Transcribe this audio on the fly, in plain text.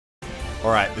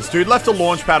Alright, this dude left a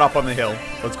launch pad up on the hill.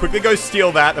 Let's quickly go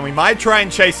steal that, then we might try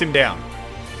and chase him down.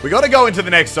 We gotta go into the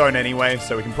next zone anyway,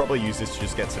 so we can probably use this to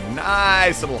just get some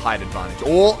nice little height advantage.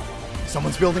 Or,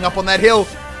 someone's building up on that hill.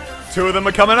 Two of them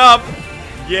are coming up.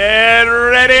 Get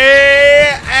ready,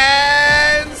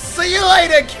 and see you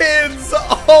later, kids.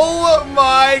 Oh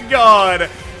my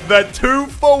god. The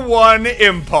 2-for-1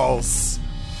 impulse.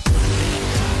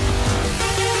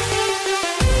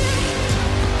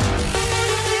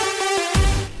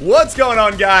 What's going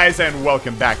on, guys, and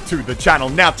welcome back to the channel.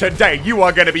 Now, today you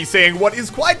are going to be seeing what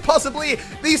is quite possibly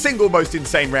the single most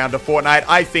insane round of Fortnite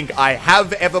I think I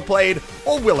have ever played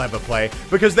or will ever play,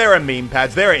 because there are meme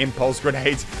pads, there are impulse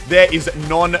grenades, there is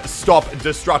non-stop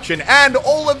destruction, and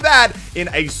all of that in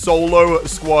a solo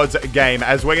squads game,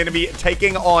 as we're going to be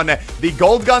taking on the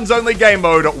gold guns only game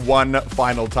mode one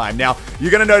final time. Now, you're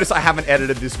going to notice I haven't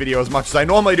edited this video as much as I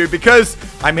normally do, because,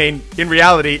 I mean, in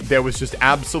reality, there was just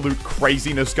absolute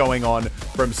craziness going on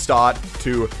from start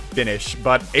to finish.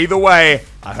 But either way,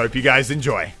 I hope you guys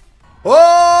enjoy.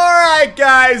 Alright,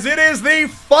 guys, it is the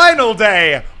final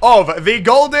day of the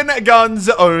Golden Guns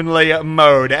Only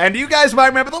mode. And you guys might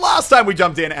remember the last time we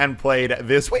jumped in and played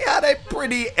this, we had a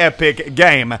pretty epic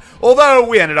game. Although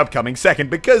we ended up coming second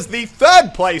because the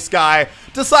third place guy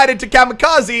decided to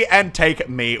kamikaze and take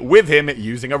me with him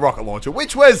using a rocket launcher,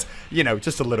 which was, you know,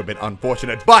 just a little bit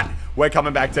unfortunate. But we're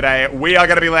coming back today. We are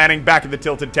going to be landing back in the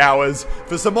Tilted Towers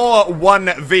for some more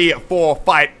 1v4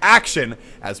 fight action,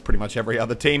 as pretty much every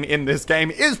other team in this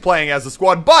game is playing as a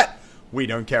squad. But we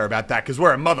don't care about that because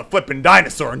we're a mother flipping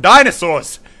dinosaur, and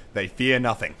dinosaurs, they fear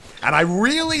nothing. And I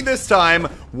really, this time,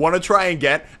 want to try and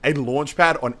get a launch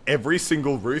pad on every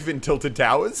single roof in Tilted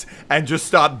Towers and just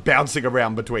start bouncing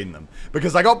around between them.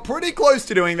 Because I got pretty close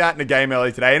to doing that in a game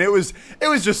earlier today, and it was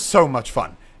just so much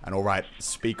fun. And alright,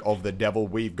 speak of the devil,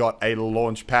 we've got a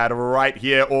launch pad right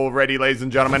here already, ladies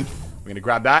and gentlemen. We're going to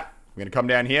grab that. We're going to come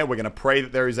down here. We're going to pray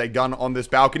that there is a gun on this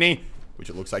balcony, which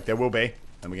it looks like there will be.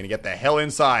 And we're going to get the hell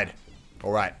inside.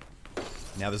 Alright.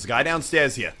 Now, there's a guy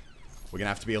downstairs here. We're going to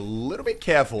have to be a little bit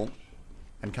careful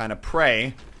and kind of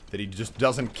pray that he just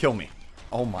doesn't kill me.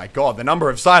 Oh my god, the number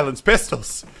of silenced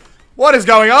pistols. What is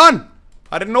going on?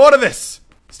 I didn't order this.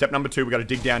 Step number 2, we got to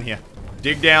dig down here.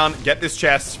 Dig down, get this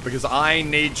chest, because I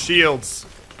need shields.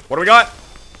 What do we got?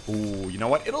 Ooh, you know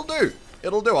what? It'll do.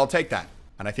 It'll do. I'll take that.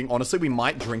 And I think, honestly, we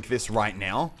might drink this right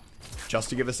now, just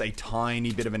to give us a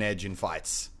tiny bit of an edge in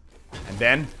fights. And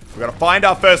then, we've got to find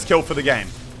our first kill for the game.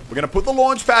 We're going to put the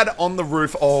launch pad on the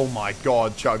roof. Oh my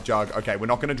god, chug jug. Okay, we're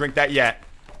not going to drink that yet.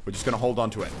 We're just going to hold on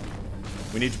to it.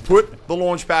 We need to put the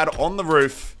launch pad on the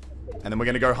roof, and then we're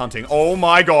going to go hunting. Oh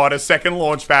my god, a second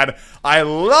launch pad. I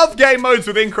love game modes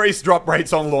with increased drop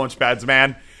rates on launch pads,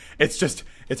 man.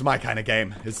 It's my kind of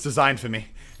game. It's designed for me.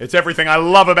 It's everything I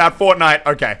love about Fortnite.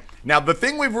 Okay, now the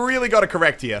thing we've really got to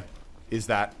correct here is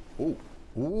that...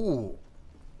 Ooh.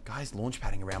 Guys, launch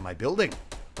padding around my building.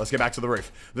 Let's get back to the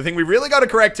roof. The thing we really got to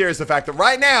correct here is the fact that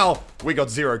right now, we got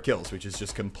 0 kills, which is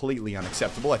just completely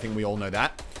unacceptable. I think we all know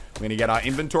that. We're going to get our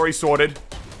inventory sorted.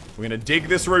 We're going to dig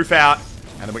this roof out,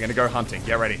 and then we're going to go hunting.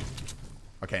 Get ready.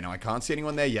 Okay, now I can't see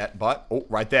anyone there yet, but... Oh,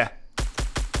 right there.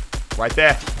 Right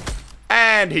there.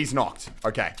 And he's knocked.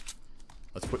 Okay.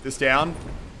 Let's put this down.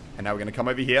 And now we're going to come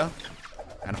over here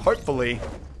and hopefully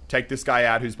take this guy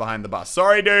out who's behind the bus.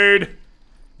 Sorry, dude.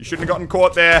 You shouldn't have gotten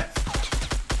caught there.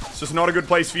 It's just not a good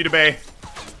place for you to be.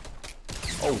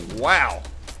 Oh, wow.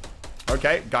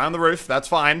 Okay, guy on the roof. That's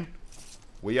fine.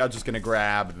 We are just going to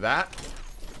grab that.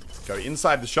 Go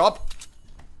inside the shop.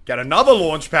 Get another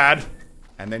launch pad.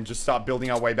 And then just start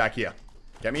building our way back here.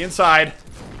 Get me inside.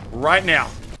 Right now.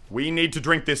 We need to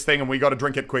drink this thing, and we got to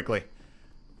drink it quickly.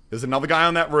 There's another guy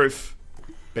on that roof.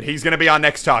 But he's going to be our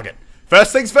next target.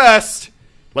 First things first.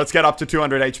 Let's get up to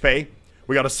 200 HP.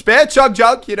 We got a spare chug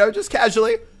jug, you know, just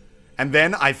casually. And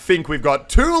then I think we've got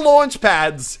 2 launch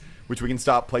pads, which we can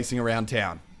start placing around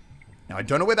town. Now, I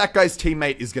don't know where that guy's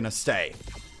teammate is going to stay.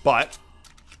 But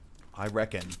I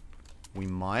reckon we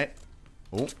might...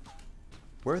 Oh,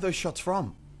 where are those shots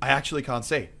from? I actually can't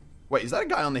see. Wait, is that a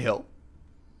guy on the hill?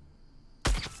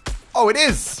 Oh, it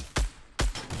is.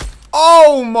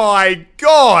 Oh my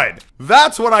god.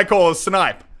 That's what I call a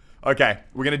snipe. Okay,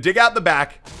 we're going to dig out the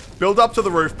back, build up to the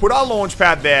roof, put our launch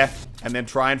pad there, and then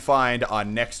try and find our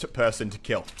next person to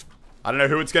kill. I don't know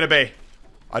who it's going to be.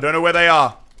 I don't know where they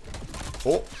are.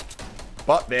 Oh,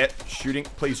 but they're shooting.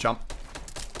 Please jump.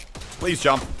 Please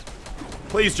jump.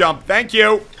 Please jump. Thank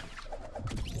you.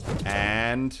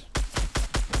 And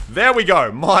there we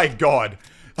go. My god.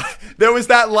 There was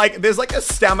that, like, there's like a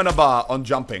stamina bar on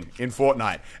jumping in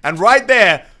Fortnite. And right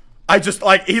there, I just,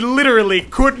 like, he literally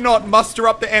could not muster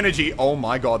up the energy. Oh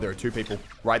my god, there are two people.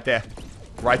 Right there.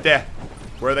 Right there.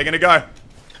 Where are they gonna go?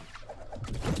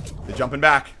 They're jumping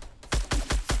back.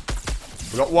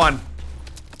 We got one.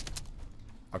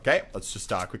 Okay, let's just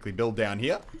quickly build down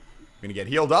here. We're gonna get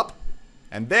healed up.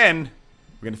 And then,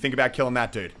 we're gonna think about killing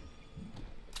that dude.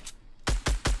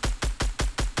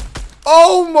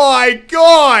 Oh my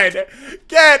god!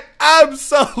 Get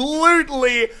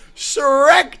absolutely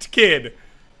shreked, kid!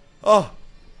 Oh.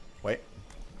 Wait.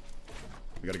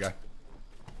 We gotta go.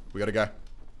 We gotta go.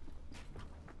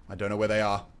 I don't know where they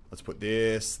are. Let's put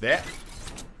this there.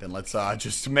 Then let's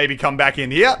just maybe come back in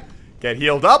here. Get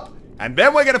healed up. And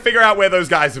then we're gonna figure out where those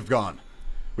guys have gone.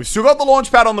 We've still got the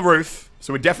launch pad on the roof.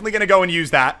 So we're definitely gonna go and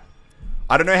use that.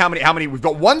 I don't know how many, we've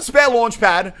got one spare launch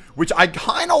pad, which I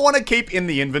kind of want to keep in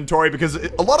the inventory because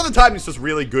a lot of the time it's just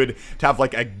really good to have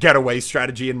like a getaway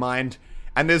strategy in mind.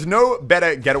 And there's no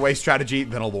better getaway strategy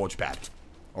than a launch pad.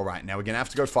 All right, now we're going to have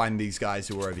to go find these guys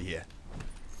who are over here.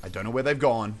 I don't know where they've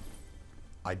gone.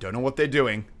 I don't know what they're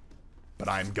doing, but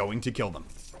I'm going to kill them.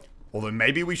 Although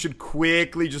maybe we should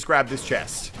quickly just grab this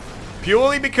chest.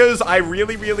 Purely because I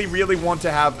really, really, really want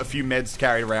to have a few meds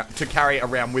to carry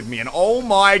around with me. And oh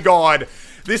my god,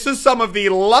 this is some of the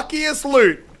luckiest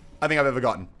loot I think I've ever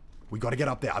gotten. We got to get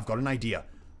up there. I've got an idea.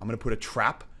 I'm going to put a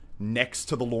trap next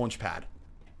to the launch pad.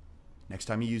 Next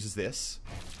time he uses this.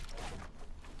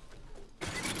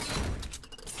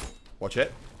 Watch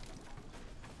it.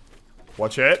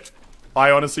 Watch it. I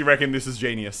honestly reckon this is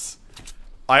genius.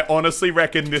 I honestly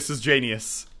reckon this is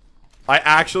genius. I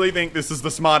actually think this is the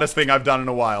smartest thing I've done in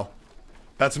a while.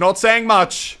 That's not saying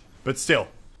much, but still.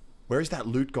 Where is that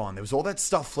loot gone? There was all that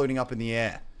stuff floating up in the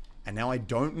air. And now I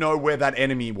don't know where that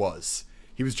enemy was.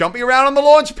 He was jumping around on the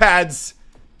launch pads.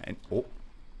 And, oh.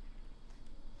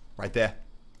 Right there.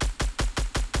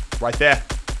 Right there.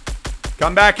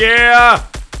 Come back here.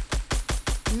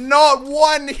 Not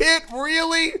one hit,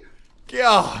 really?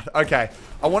 God. Okay.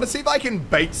 I want to see if I can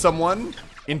bait someone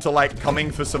into, like, coming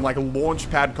for some, like, launch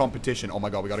pad competition. Oh my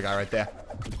god, we got a guy right there.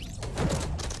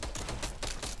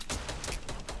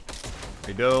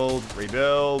 Rebuild,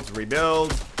 rebuild,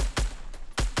 rebuild.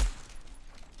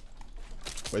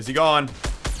 Where's he gone?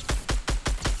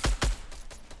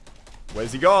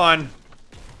 Where's he gone?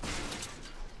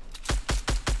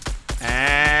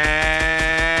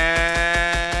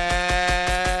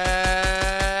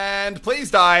 And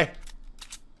please die.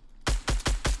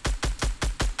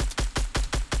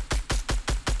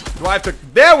 Do I have to...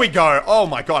 There we go. Oh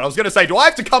my god. I was going to say, do I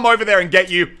have to come over there and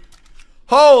get you?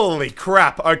 Holy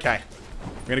crap. Okay.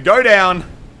 I'm going to go down.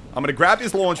 I'm going to grab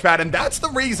this launch pad. And that's the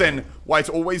reason why it's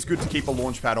always good to keep a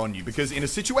launch pad on you. Because in a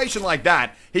situation like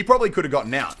that, he probably could have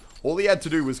gotten out. All he had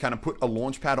to do was kind of put a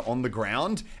launch pad on the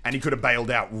ground. And he could have bailed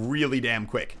out really damn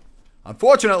quick.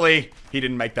 Unfortunately, he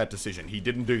didn't make that decision. He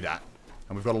didn't do that.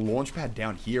 And we've got a launch pad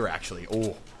down here, actually.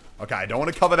 Oh, okay. I don't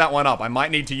want to cover that one up. I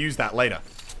might need to use that later.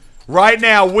 Right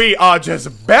now, we are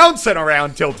just bouncing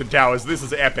around Tilted Towers. This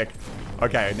is epic.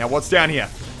 Okay, now what's down here?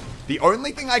 The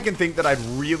only thing I can think that I'd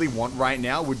really want right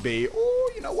now would be...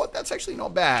 Oh, you know what? That's actually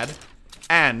not bad.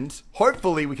 And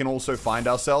hopefully we can also find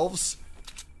ourselves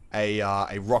a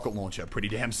rocket launcher pretty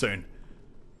damn soon.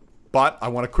 But I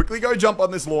want to quickly go jump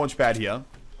on this launch pad here.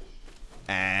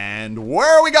 And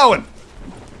where are we going?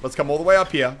 Let's come all the way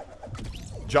up here.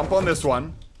 Jump on this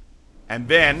one. And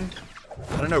then...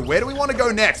 I don't know, where do we want to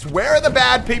go next? Where are the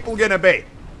bad people gonna be?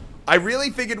 I really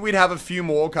figured we'd have a few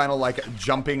more kind of like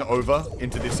jumping over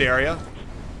into this area.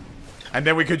 And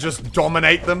then we could just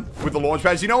dominate them with the launch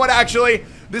pads. You know what, actually?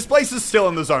 This place is still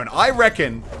in the zone. I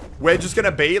reckon we're just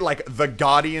gonna be like the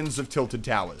guardians of Tilted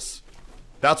Towers.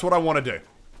 That's what I want to do.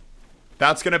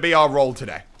 That's gonna be our role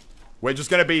today. We're just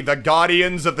gonna be the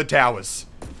guardians of the towers.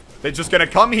 They're just gonna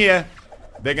come here.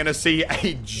 They're gonna see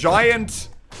a giant...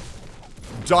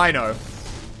 dino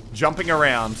jumping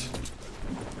around,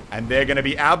 and they're gonna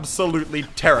be absolutely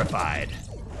terrified.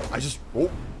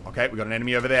 Oh, okay, we got an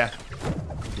enemy over there.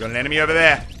 We got an enemy over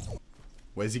there.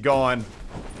 Where's he gone?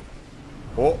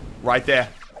 Oh, right there.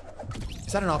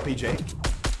 Is that an RPG?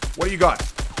 What do you got?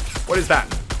 What is that?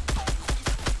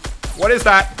 What is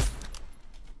that?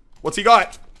 What's he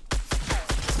got?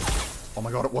 Oh my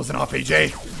god, it was an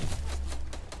RPG.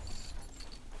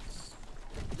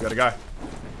 We gotta go.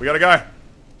 We gotta go.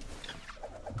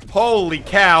 Holy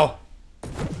cow.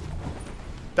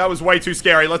 That was way too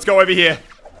scary. Let's go over here.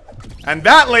 And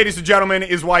that, ladies and gentlemen,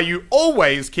 is why you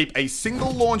always keep a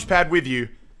single launch pad with you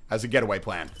as a getaway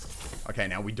plan. Okay,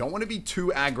 now we don't want to be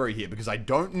too aggro here because I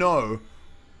don't know...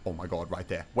 Oh my god, right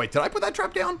there. Wait, did I put that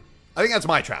trap down? I think that's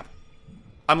my trap.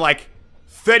 I'm like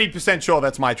 30% sure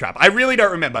that's my trap. I really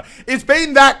don't remember. It's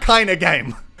been that kind of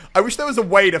game. I wish there was a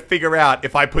way to figure out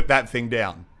if I put that thing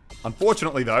down.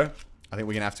 Unfortunately, though, I think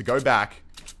we're going to have to go back,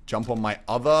 jump on my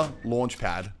other launch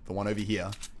pad, the one over here,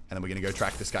 and then we're going to go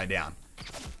track this guy down.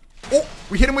 Oh,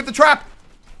 we hit him with the trap.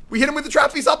 We hit him with the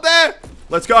trap. He's up there.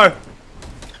 Let's go.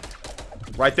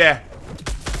 Right there.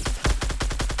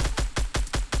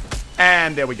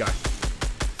 And there we go.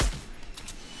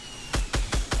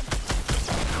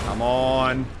 Come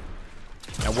on.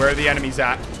 Now, where are the enemies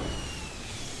at?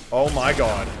 Oh my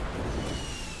god.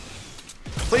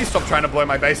 Please stop trying to blow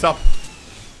my base up.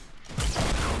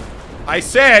 I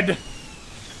said,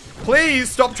 please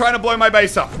stop trying to blow my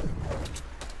base up.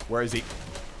 Where is he?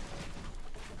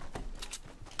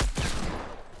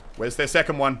 Where's their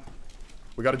second one?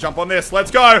 We gotta jump on this.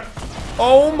 Let's go.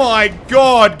 Oh my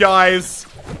god, guys.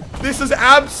 This is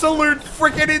absolute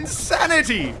freaking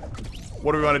insanity.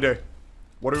 What do we want to do?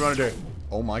 What do we want to do?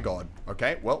 Oh my god.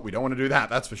 Okay, well, we don't want to do that,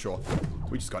 that's for sure.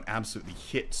 We just got absolutely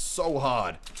hit so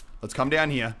hard. Let's come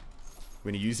down here.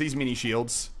 We're going to use these mini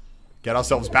shields. Get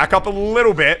ourselves back up a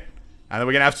little bit. And then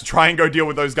we're going to have to try and go deal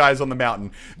with those guys on the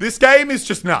mountain. This game is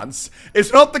just nuts.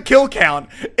 It's not the kill count.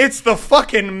 It's the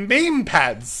fucking meme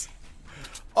pads.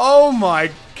 Oh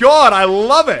my god, I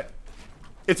love it.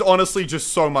 It's honestly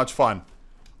just so much fun.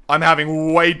 I'm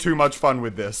having way too much fun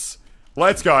with this.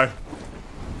 Let's go.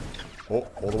 Oh,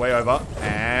 all the way over.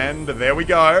 And there we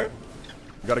go.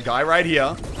 We got a guy right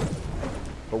here.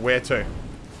 But where to?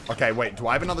 Okay, wait. Do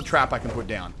I have another trap I can put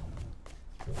down?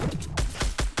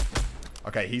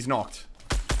 Okay, he's knocked.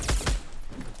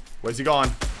 Where's he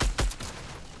gone?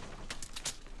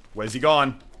 Where's he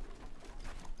gone?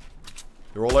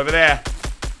 They're all over there.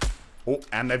 Oh,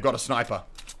 and they've got a sniper.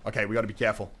 Okay, we got to be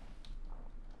careful.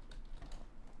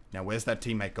 Now, where's that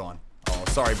teammate gone? Oh,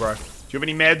 sorry, bro. Do you have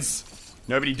any meds?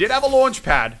 Nobody did have a launch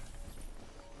pad.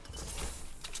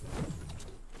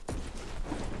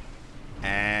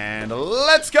 And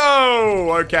let's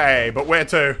go! Okay, but where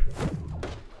to?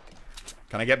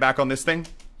 Can I get back on this thing?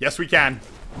 Yes, we can.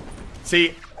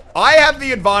 See, I have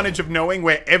the advantage of knowing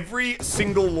where every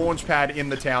single launch pad in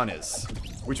the town is.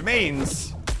 Which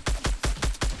means...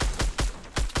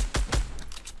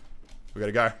 we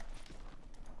gotta go.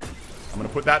 I'm gonna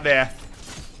put that there.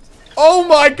 Oh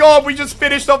my god, we just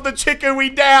finished off the chicken we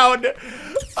downed.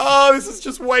 Oh, this is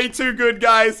just way too good,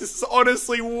 guys. This is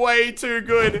honestly way too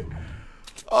good.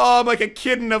 Oh, I'm like a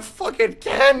kid in a fucking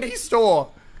candy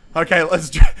store. Okay,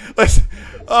 let's,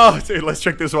 oh, dude, let's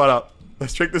check this one up.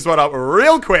 Let's check this one up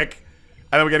real quick.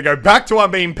 And then we're gonna go back to our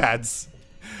meme pads.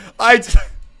 I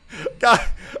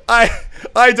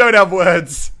don't have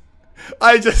words.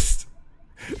 This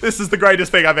is the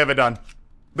greatest thing I've ever done.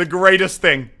 The greatest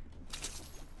thing.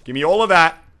 Give me all of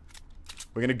that.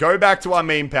 We're gonna go back to our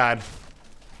meme pad.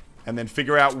 And then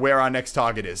figure out where our next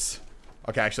target is.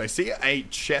 Okay, actually, I see a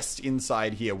chest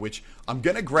inside here, which I'm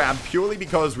gonna grab purely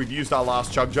because we've used our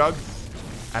last Chug Jug.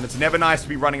 And it's never nice to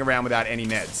be running around without any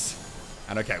meds.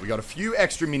 And okay, we got a few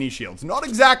extra mini shields. Not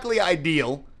exactly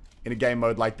ideal in a game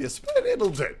mode like this, but it'll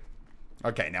do.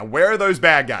 Okay, now where are those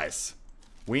bad guys?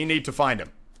 We need to find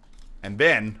them. And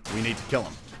then we need to kill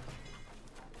them.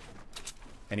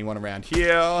 Anyone around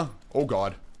here? Oh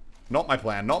god. Not my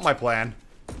plan, not my plan.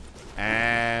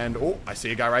 And, oh, I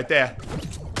see a guy right there.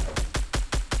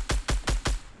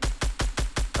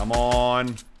 Come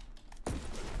on.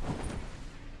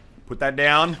 Put that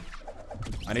down.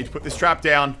 I need to put this trap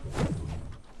down.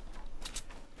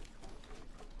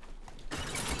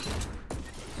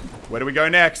 Where do we go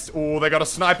next? Oh, they got a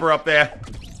sniper up there.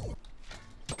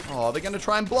 Oh, they're gonna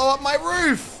try and blow up my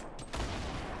roof.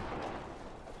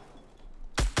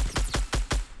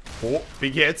 Oh,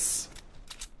 big hits.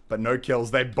 But no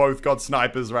kills. They both got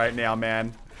snipers right now,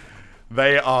 man.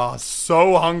 They are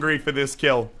so hungry for this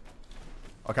kill.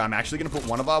 Okay, I'm actually gonna put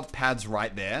one of our pads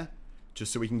right there.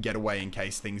 Just so we can get away in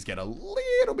case things get a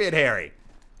little bit hairy.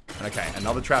 Okay,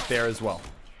 another trap there as well.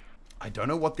 I don't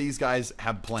know what these guys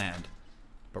have planned.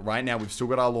 But right now, we've still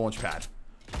got our launch pad.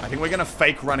 I think we're gonna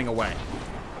fake running away.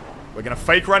 We're gonna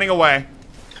fake running away.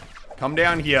 Come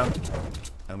down here.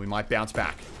 And we might bounce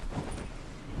back.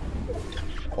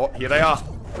 Oh, here they are.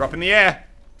 They're up in the air.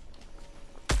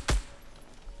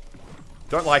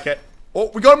 Don't like it.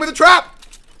 Oh, we got him with a trap!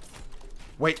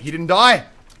 Wait, he didn't die.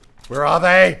 Where are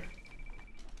they?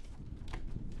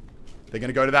 They're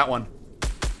gonna go to that one.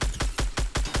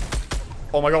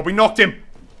 Oh my god, we knocked him.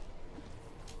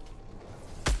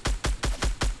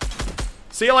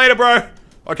 See you later, bro.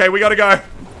 Okay, we gotta go.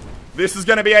 This is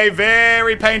gonna be a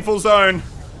very painful zone.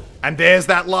 And there's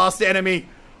that last enemy.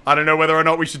 I don't know whether or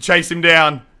not we should chase him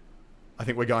down. I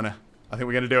think we're gonna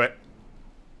do it.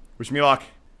 Wish me luck.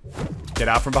 Get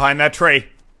out from behind that tree.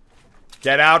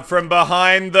 Get out from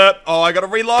behind the... Oh, I gotta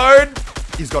reload.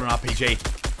 He's got an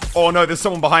RPG. Oh, no, there's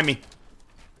someone behind me.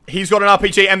 He's got an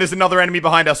RPG, and there's another enemy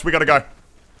behind us. We gotta go.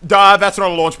 Duh, that's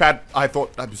not a launch pad. I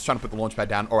thought I was trying to put the launch pad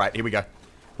down. All right, here we go.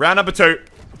 Round number 2.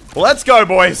 Let's go,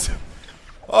 boys.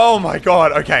 Oh, my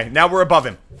God. Okay, now we're above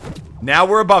him. Now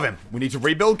we're above him. We need to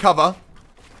rebuild cover.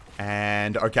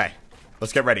 And, okay.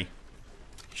 Let's get ready.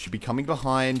 He should be coming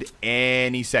behind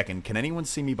any second. Can anyone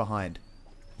see me behind?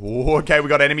 Oh, okay, we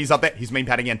got enemies up there. He's mean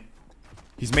padding in.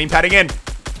 He's mean padding in.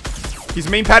 He's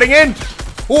mean padding in.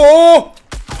 Oh!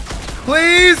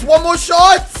 Please, one more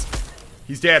shot.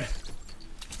 He's dead.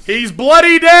 He's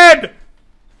bloody dead.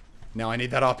 Now I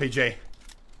need that RPG.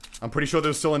 I'm pretty sure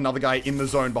there's still another guy in the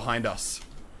zone behind us.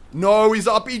 No, his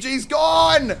RPG's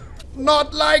gone.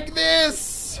 Not like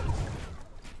this.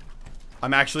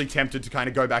 I'm actually tempted to kind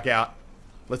of go back out.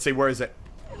 Let's see, where is it?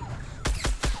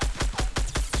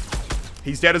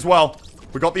 He's dead as well.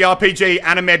 We got the RPG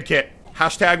and a med kit.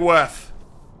 Hashtag worth.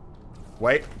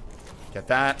 Wait. Get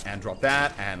that and drop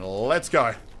that and let's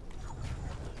go.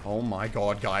 Oh my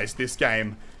God, guys. This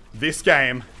game,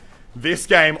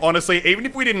 honestly, even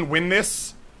if we didn't win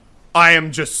this, I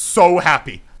am just so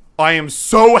happy. I am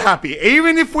so happy.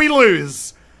 Even if we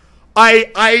lose,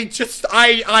 I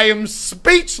am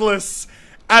speechless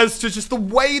as to just the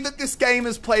way that this game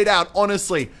has played out.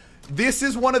 Honestly, this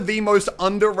is one of the most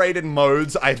underrated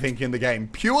modes, I think, in the game.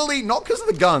 Purely, not because of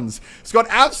the guns. It's got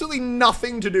absolutely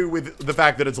nothing to do with the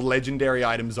fact that it's legendary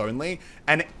items only,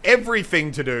 and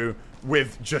everything to do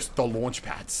with just the launch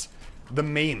pads. The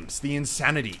memes, the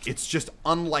insanity. It's just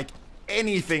unlike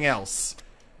anything else.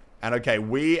 And okay,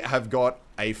 we have got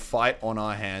a fight on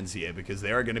our hands here, because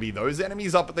there are going to be those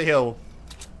enemies up at the hill,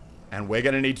 and we're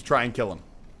going to need to try and kill them.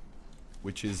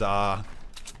 Which is, going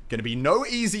to be no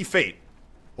easy feat.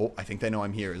 Oh, I think they know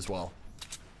I'm here as well.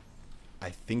 I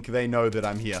think they know that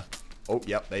I'm here. Oh,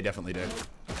 yep, they definitely do.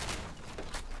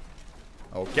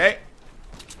 Okay.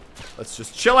 Let's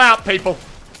just chill out, people.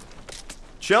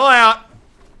 Chill out.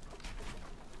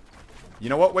 You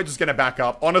know what? We're just going to back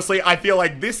up. Honestly, I feel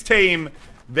like this team,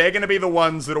 they're going to be the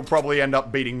ones that'll probably end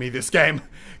up beating me this game.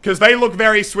 Because they look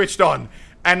very switched on.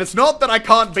 And it's not that I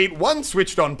can't beat one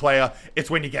switched on player. It's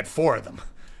when you get 4 of them.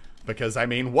 Because, I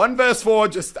mean, 1 versus 4,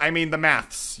 just, I mean, the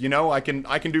maths. You know, I can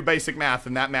do basic math.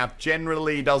 And that math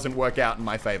generally doesn't work out in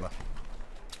my favor.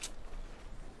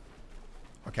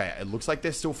 Okay, it looks like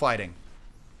they're still fighting.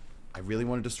 I really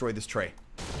want to destroy this tree.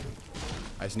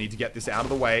 I just need to get this out of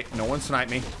the way. No one snipe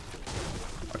me.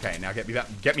 Okay, now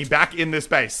get me back in this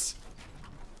base.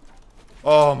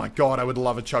 Oh my God, I would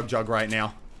love a chug jug right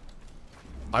now.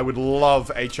 I would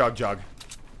love a chug jug.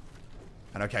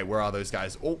 And okay, where are those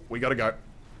guys? Oh, we gotta go.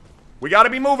 We gotta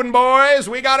be moving, boys.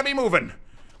 We gotta be moving.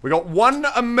 We got 1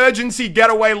 emergency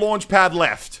getaway launch pad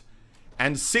left.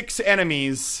 And 6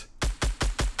 enemies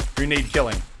who need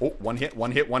killing. Oh, 1 hit,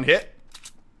 1 hit, 1 hit.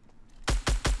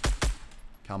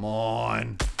 Come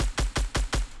on.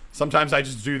 Sometimes I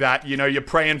just do that. You know, you're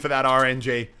praying for that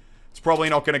RNG. It's probably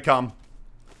not going to come.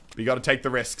 But you got to take the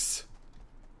risks.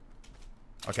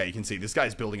 Okay, you can see this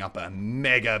guy's building up a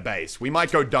mega base. We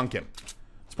might go dunk him.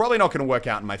 It's probably not going to work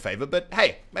out in my favor, but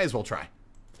hey, may as well try.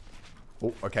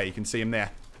 Oh, okay, you can see him there.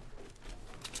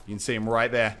 You can see him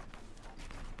right there.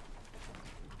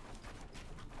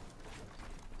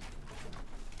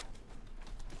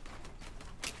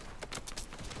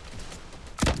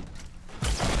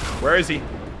 Where is he?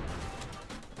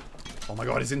 Oh my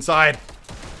God, he's inside.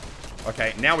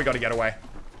 Okay, now we gotta get away.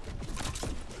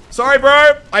 Sorry,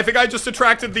 bro. I think I just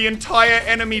attracted the entire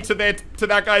enemy to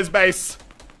that guy's base.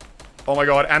 Oh my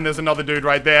God, and there's another dude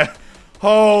right there.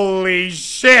 Holy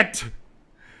shit.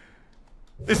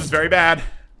 This is very bad.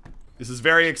 This is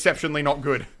very exceptionally not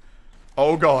good.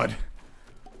 Oh God.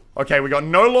 Okay, we got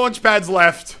no launch pads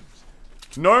left.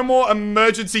 No more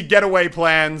emergency getaway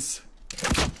plans.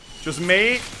 Just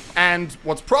me and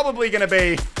what's probably going to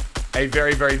be a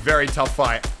very, very, very tough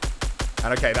fight.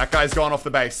 And okay, that guy's gone off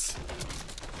the base.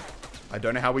 I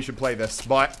don't know how we should play this,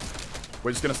 but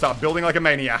we're just going to start building like a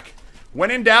maniac. When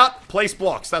in doubt, place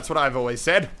blocks. That's what I've always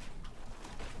said.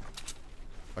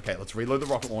 Okay, let's reload the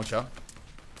rocket launcher.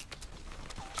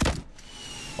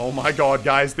 Oh my God,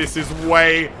 guys, this is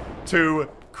way too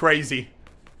crazy.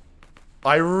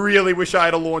 I really wish I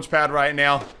had a launch pad right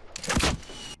now.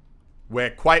 We're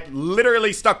quite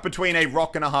literally stuck between a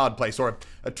rock and a hard place, or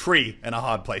a tree and a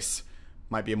hard place.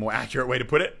 Might be a more accurate way to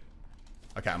put it.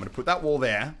 Okay, I'm going to put that wall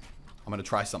there. I'm going to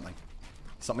try something.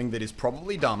 Something that is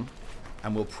probably dumb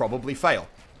and will probably fail.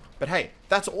 But hey,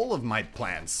 that's all of my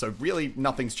plans, so really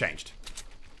nothing's changed.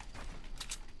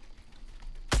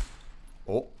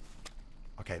 Oh,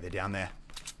 Okay, they're down there.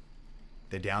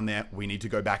 They're down there. We need to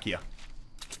go back here.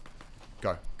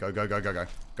 Go. Go, go, go, go, go.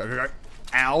 Go, go, go.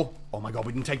 Ow. Oh my god,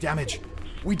 we didn't take damage.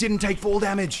 We didn't take fall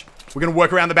damage. We're gonna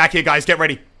work around the back here, guys. Get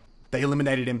ready. They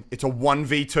eliminated him. It's a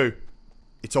 1v2.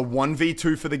 It's a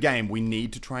 1v2 for the game. We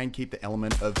need to try and keep the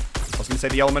element of... I was gonna say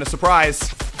the element of surprise.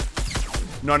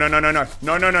 No, no, no, no, no.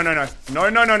 No, no, no, no, no. No,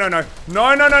 no, no, no, no.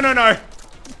 No, no, no, no, no.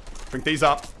 Drink these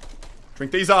up.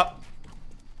 Drink these up.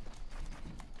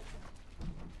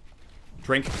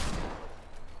 Drink.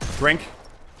 Drink.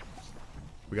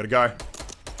 We gotta go.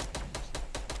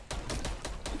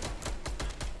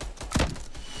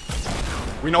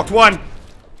 We knocked one.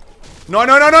 No,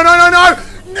 no, no, no, no, no, no!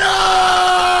 No!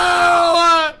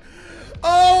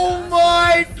 Oh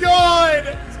my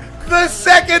god! The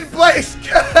second place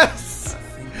curse!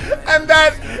 And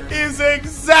that is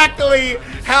exactly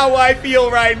how I feel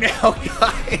right now,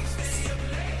 guys.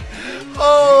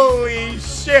 Holy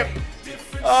shit.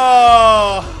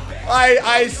 Oh,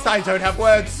 I don't have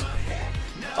words.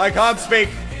 I can't speak.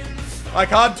 I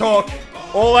can't talk.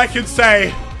 All I can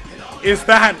say is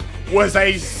that was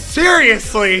a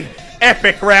seriously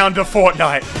epic round of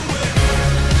Fortnite.